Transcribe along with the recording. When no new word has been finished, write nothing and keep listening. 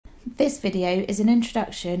This video is an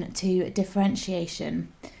introduction to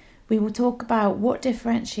differentiation. We will talk about what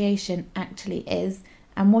differentiation actually is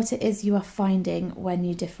and what it is you are finding when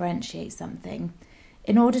you differentiate something.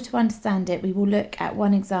 In order to understand it, we will look at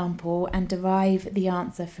one example and derive the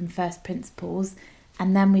answer from first principles,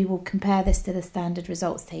 and then we will compare this to the standard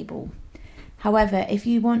results table. However, if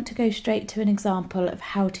you want to go straight to an example of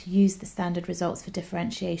how to use the standard results for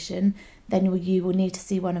differentiation, then you will need to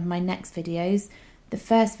see one of my next videos. The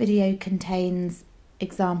first video contains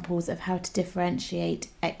examples of how to differentiate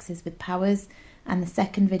x's with powers, and the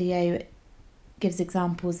second video gives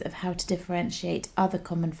examples of how to differentiate other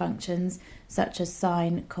common functions such as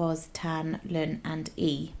sine, cos, tan, ln and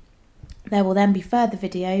e. There will then be further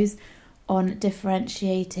videos on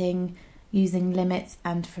differentiating using limits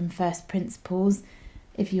and from first principles.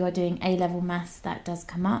 If you are doing A-level maths, that does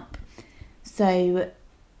come up. So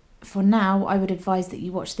for now, I would advise that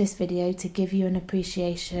you watch this video to give you an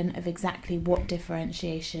appreciation of exactly what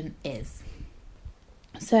differentiation is.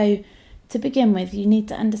 So to begin with, you need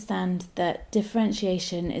to understand that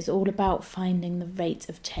differentiation is all about finding the rate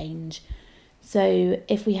of change. So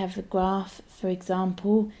if we have a graph, for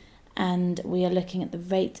example, and we are looking at the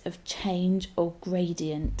rate of change or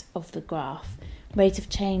gradient of the graph. Rate of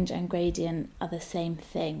change and gradient are the same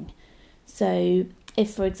thing. So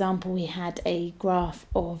if, for example, we had a graph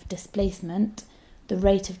of displacement, the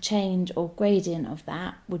rate of change or gradient of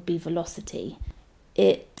that would be velocity.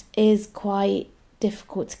 It is quite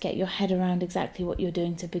difficult to get your head around exactly what you're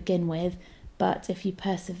doing to begin with, but if you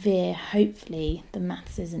persevere, hopefully the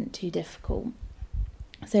maths isn't too difficult.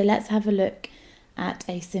 So let's have a look at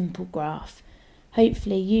a simple graph.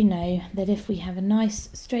 Hopefully you know that if we have a nice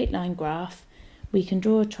straight line graph, we can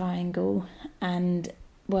draw a triangle and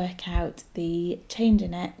work out the change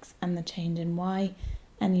in x and the change in y,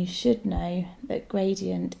 and you should know that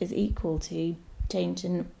gradient is equal to change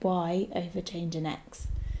in y over change in x.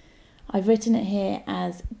 I've written it here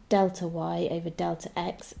as delta y over delta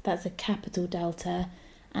x. That's a capital delta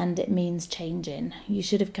and it means change in. You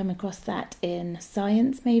should have come across that in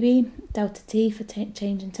science maybe. Delta T for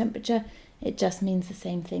change in temperature. It just means the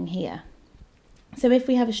same thing here. So if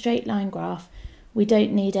we have a straight line graph, we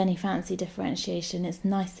don't need any fancy differentiation. It's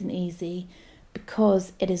nice and easy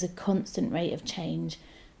because it is a constant rate of change.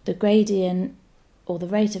 The gradient or the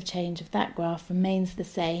rate of change of that graph remains the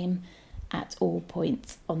same at all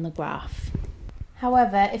points on the graph.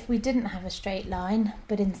 However, if we didn't have a straight line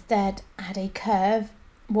but instead had a curve,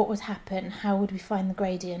 what would happen? How would we find the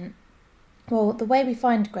gradient? Well, the way we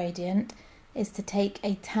find gradient is to take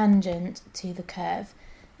a tangent to the curve.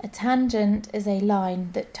 A tangent is a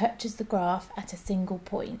line that touches the graph at a single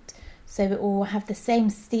point. So it will have the same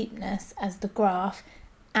steepness as the graph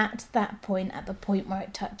at that point, at the point where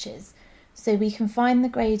it touches. So we can find the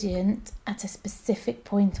gradient at a specific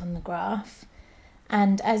point on the graph.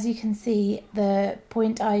 And as you can see, the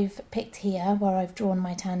point I've picked here, where I've drawn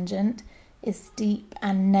my tangent, is steep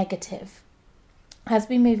and negative. As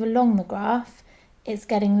we move along the graph, it's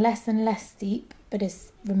getting less and less steep, but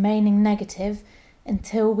is remaining negative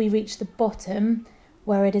until we reach the bottom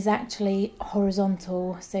where it is actually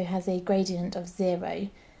horizontal, so has a gradient of 0.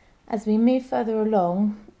 As we move further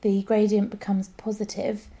along, the gradient becomes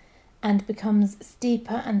positive and becomes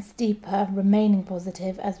steeper and steeper, remaining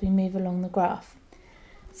positive as we move along the graph.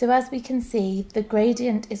 So as we can see, the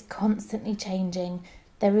gradient is constantly changing.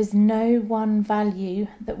 There is no one value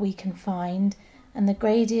that we can find, and the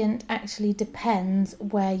gradient actually depends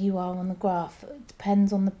where you are on the graph. It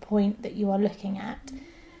depends on the point that you are looking at.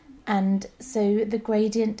 And so the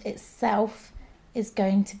gradient itself is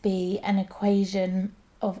going to be an equation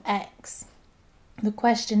of x. The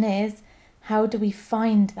question is, how do we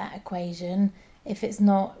find that equation if it's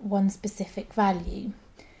not one specific value?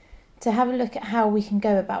 To have a look at how we can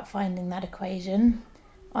go about finding that equation,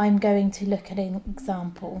 I'm going to look at an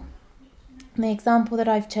example. And the example that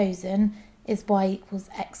I've chosen is y equals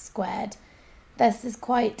x squared. This is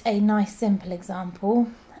quite a nice simple example,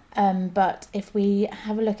 but if we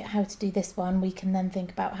have a look at how to do this one, we can then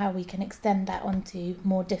think about how we can extend that onto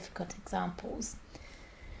more difficult examples.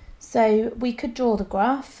 So we could draw the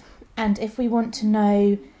graph, and if we want to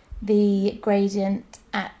know the gradient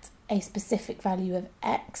at a specific value of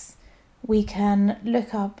x, we can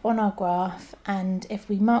look up on our graph, and if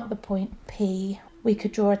we mark the point P, we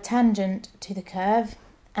could draw a tangent to the curve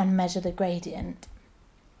and measure the gradient.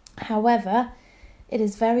 However, it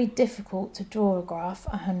is very difficult to draw a graph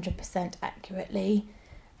 100% accurately,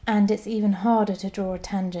 and it's even harder to draw a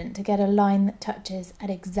tangent to get a line that touches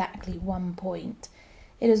at exactly one point.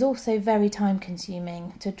 It is also very time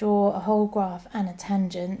consuming to draw a whole graph and a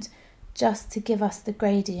tangent just to give us the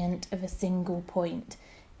gradient of a single point.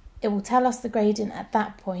 It will tell us the gradient at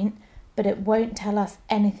that point, but it won't tell us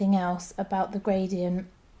anything else about the gradient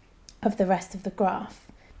of the rest of the graph.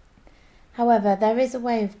 However, there is a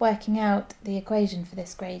way of working out the equation for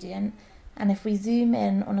this gradient, and if we zoom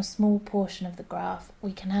in on a small portion of the graph,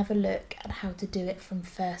 we can have a look at how to do it from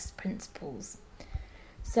first principles.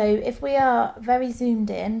 So if we are very zoomed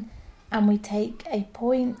in and we take a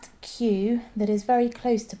point Q that is very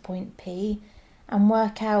close to point P and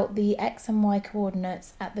work out the x and y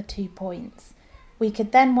coordinates at the 2 points, we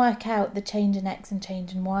could then work out the change in x and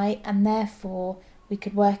change in y, and therefore we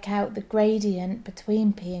could work out the gradient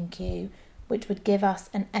between P and Q, which would give us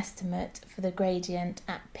an estimate for the gradient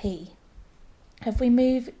at P. If we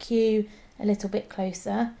move Q a little bit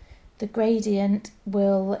closer, the gradient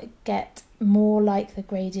will get more like the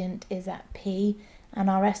gradient is at P, and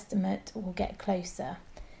our estimate will get closer.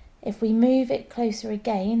 If we move it closer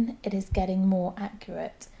again, it is getting more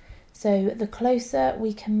accurate. So the closer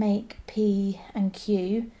we can make P and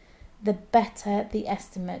Q, the better the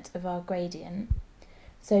estimate of our gradient.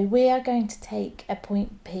 So we are going to take a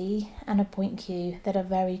point P and a point Q that are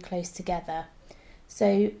very close together.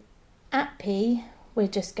 So at P, we're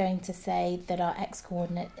just going to say that our x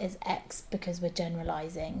coordinate is x because we're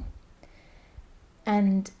generalising.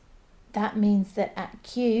 And that means that at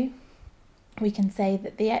Q, we can say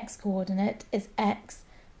that the x coordinate is x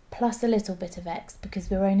plus a little bit of x because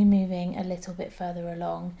we're only moving a little bit further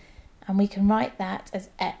along. And we can write that as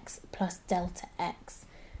x plus delta x.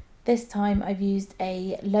 This time I've used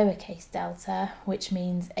a lowercase delta, which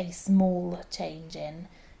means a small change in.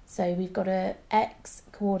 So we've got a x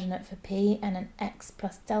coordinate for P and an x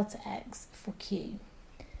plus delta x for Q.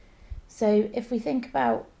 So if we think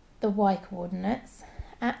about the y coordinates,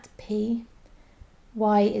 at P,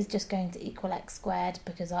 y is just going to equal x squared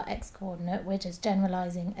because our x coordinate, we're just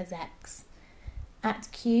generalising as x. At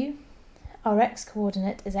Q, our x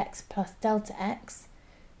coordinate is x plus delta x,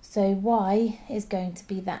 so y is going to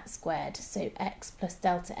be that squared, so x plus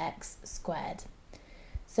delta x squared.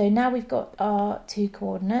 So now we've got our 2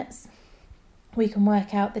 coordinates, we can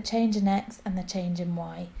work out the change in x and the change in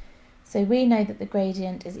y. So we know that the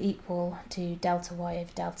gradient is equal to delta y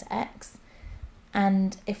over delta x.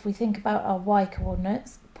 And if we think about our y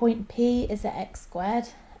coordinates, point P is at x squared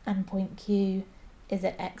and point Q is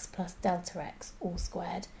at x plus delta x all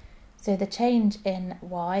squared. So the change in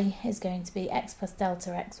y is going to be x plus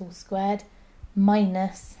delta x all squared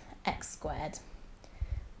minus x squared.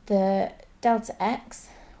 The delta x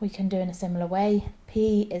we can do in a similar way.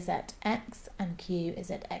 P is at x and Q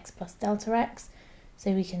is at x plus delta x.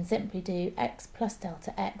 So we can simply do x plus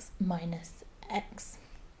delta x minus x.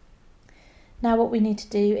 Now what we need to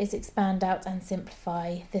do is expand out and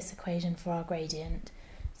simplify this equation for our gradient.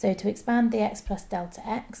 So to expand the x plus delta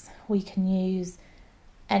x, we can use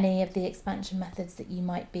any of the expansion methods that you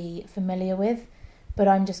might be familiar with, but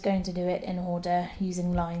I'm just going to do it in order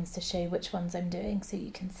using lines to show which ones I'm doing so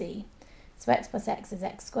you can see. So x plus x is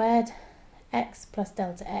x squared, x plus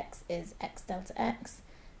delta x is x delta x,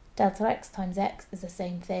 delta x times x is the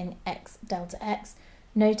same thing, x delta x.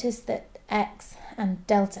 Notice that x and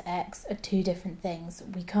delta x are 2 different things.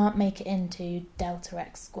 We can't make it into delta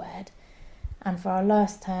x squared. And for our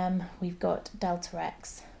last term, we've got delta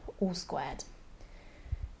x all squared.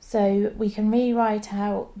 So we can rewrite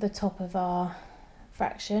out the top of our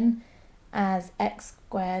fraction as x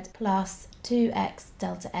squared plus 2x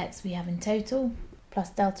delta x we have in total, plus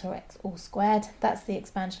delta x all squared. That's the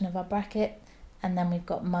expansion of our bracket. And then we've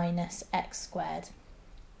got minus x squared.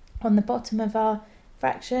 On the bottom of our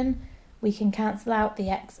fraction, we can cancel out the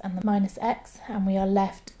x and the minus x, and we are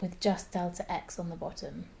left with just delta x on the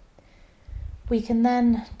bottom. We can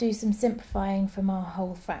then do some simplifying from our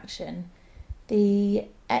whole fraction. The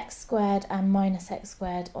x squared and minus x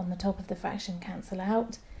squared on the top of the fraction cancel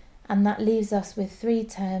out, and that leaves us with 3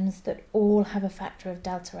 terms that all have a factor of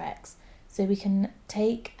delta x. So we can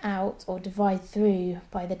take out or divide through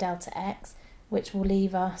by the delta x, which will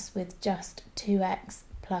leave us with just 2x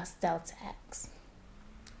plus delta x.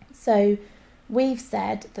 So we've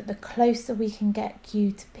said that the closer we can get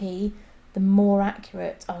Q to P, the more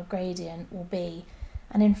accurate our gradient will be.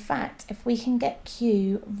 And in fact, if we can get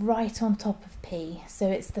Q right on top of P, so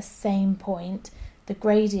it's the same point, the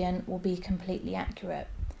gradient will be completely accurate.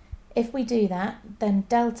 If we do that, then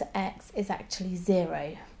delta x is actually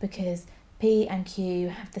 0 because P and Q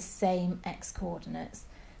have the same x coordinates.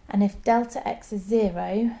 And if delta x is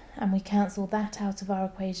 0 and we cancel that out of our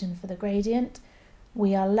equation for the gradient,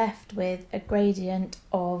 we are left with a gradient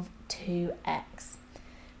of 2x.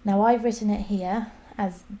 Now I've written it here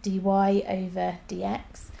as dy over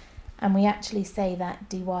dx, and we actually say that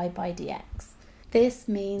dy by dx. This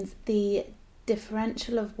means the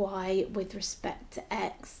differential of y with respect to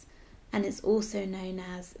x, and it's also known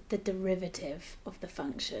as the derivative of the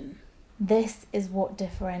function. This is what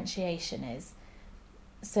differentiation is.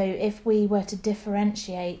 So if we were to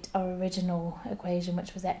differentiate our original equation,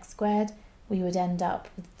 which was x squared, we would end up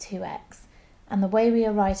with 2x. And the way we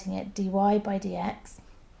are writing it, dy by dx,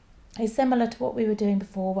 is similar to what we were doing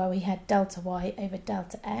before, where we had delta y over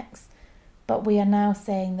delta x, but we are now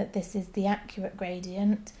saying that this is the accurate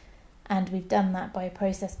gradient, and we've done that by a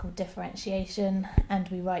process called differentiation, and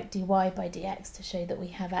we write dy by dx to show that we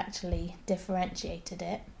have actually differentiated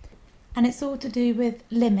it. And it's all to do with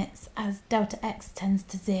limits, as delta x tends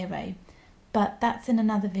to 0, but that's in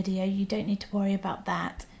another video. You don't need to worry about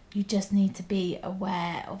that, you just need to be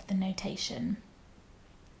aware of the notation.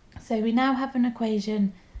 So we now have an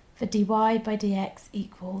equation for dy by dx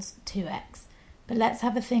equals 2x, but let's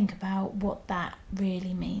have a think about what that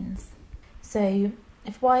really means. So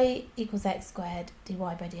if y equals x squared, dy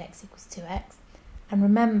by dx equals 2x, and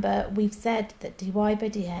remember we've said that dy by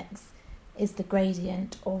dx is the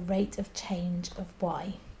gradient or rate of change of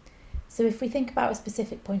y. So if we think about a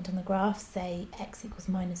specific point on the graph, say x equals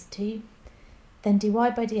minus 2, then dy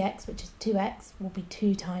by dx, which is 2x, will be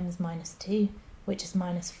 2 times minus 2, which is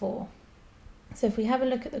minus 4. So if we have a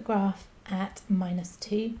look at the graph at minus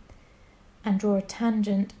 2 and draw a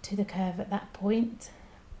tangent to the curve at that point,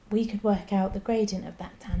 we could work out the gradient of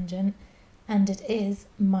that tangent, and it is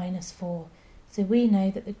minus 4. So we know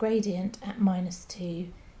that the gradient at minus 2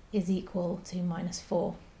 is equal to minus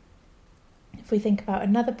 4. If we think about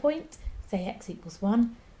another point, say x equals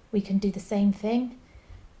 1, we can do the same thing.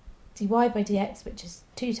 Dy by dx, which is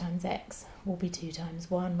 2 times x, will be 2 times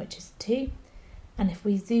 1, which is 2. And if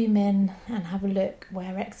we zoom in and have a look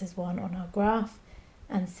where x is 1 on our graph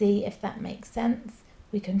and see if that makes sense,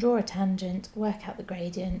 we can draw a tangent, work out the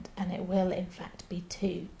gradient, and it will in fact be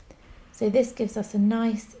 2. So this gives us a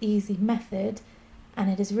nice easy method, and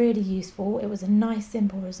it is really useful. It was a nice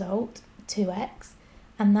simple result, 2x,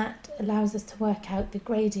 and that allows us to work out the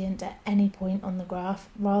gradient at any point on the graph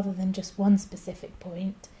rather than just one specific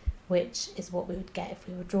point, which is what we would get if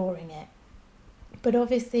we were drawing it. But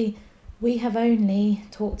obviously we have only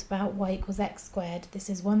talked about y equals x squared. This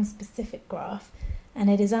is one specific graph, and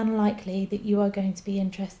it is unlikely that you are going to be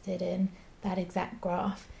interested in that exact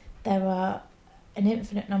graph. There are an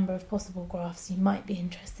infinite number of possible graphs you might be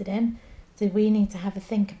interested in, so we need to have a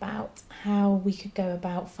think about how we could go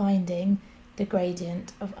about finding the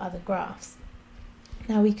gradient of other graphs.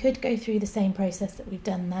 Now we could go through the same process that we've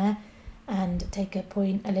done there and take a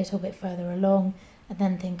point a little bit further along and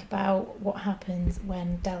then think about what happens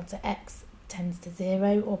when delta x tends to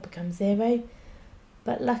 0 or becomes 0.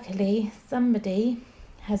 But luckily somebody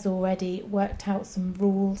has already worked out some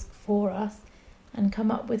rules for us and come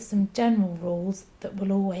up with some general rules that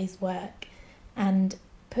will always work and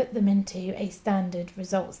put them into a standard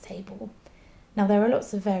results table. Now there are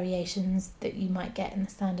lots of variations that you might get in the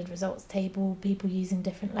standard results table, people using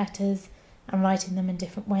different letters and writing them in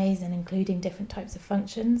different ways and including different types of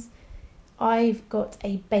functions. I've got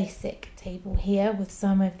a basic table here with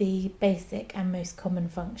some of the basic and most common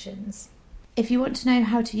functions. If you want to know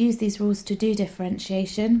how to use these rules to do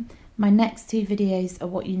differentiation, my next 2 videos are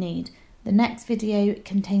what you need. The next video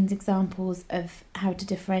contains examples of how to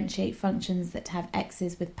differentiate functions that have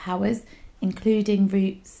x's with powers, including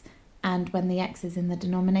roots and when the x is in the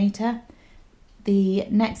denominator. The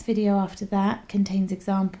next video after that contains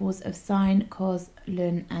examples of sine, cos,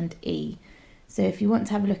 ln and e. So if you want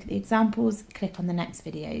to have a look at the examples, click on the next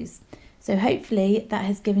videos. So hopefully that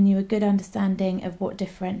has given you a good understanding of what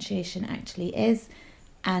differentiation actually is,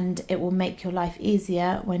 and it will make your life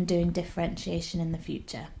easier when doing differentiation in the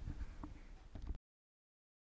future.